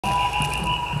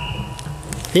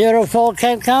Beautiful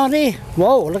Kent County.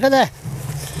 Whoa, look at that.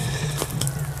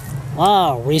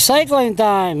 Wow, recycling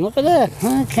time. Look at that.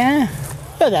 Okay.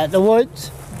 Look at that, the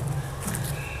woods.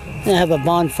 They have a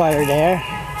bonfire there.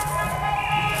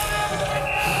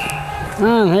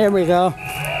 Oh, here we go.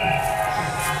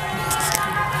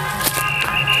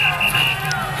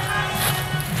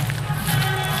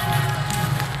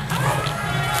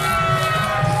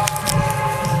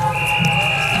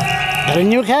 Got a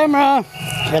new camera.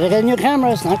 Gotta get a new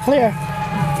camera, it's not clear.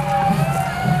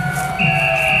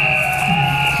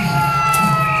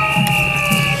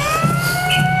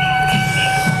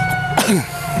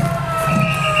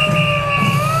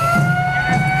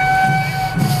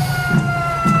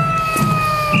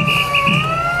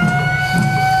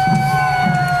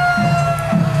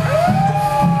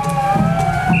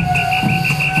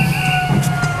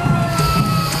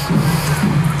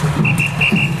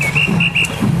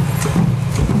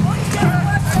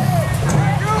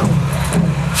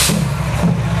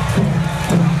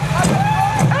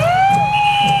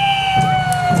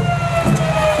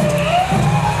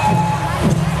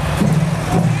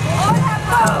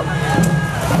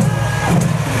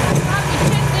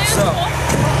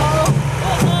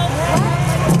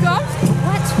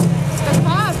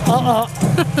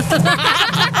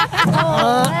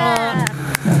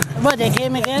 What, they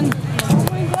came again?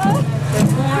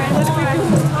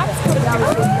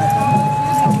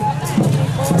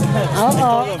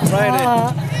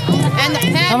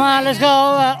 Come on, let's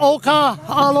go. Oka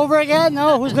all over again?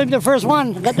 No, who's going to be the first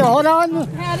one? Got their hold on?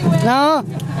 No?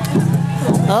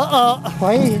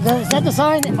 Wait, is that the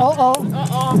sign?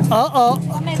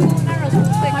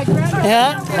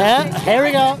 Yeah, here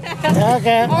we go.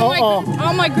 Okay,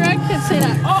 All my grandkids say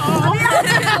that.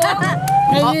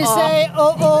 And you say,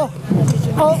 Oka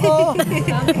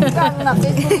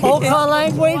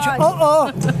language,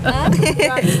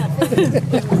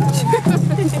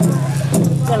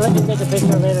 Yeah, let me take a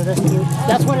picture later. That's cute.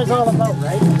 That's what it's all about,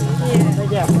 right?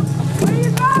 Yeah.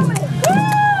 Right there.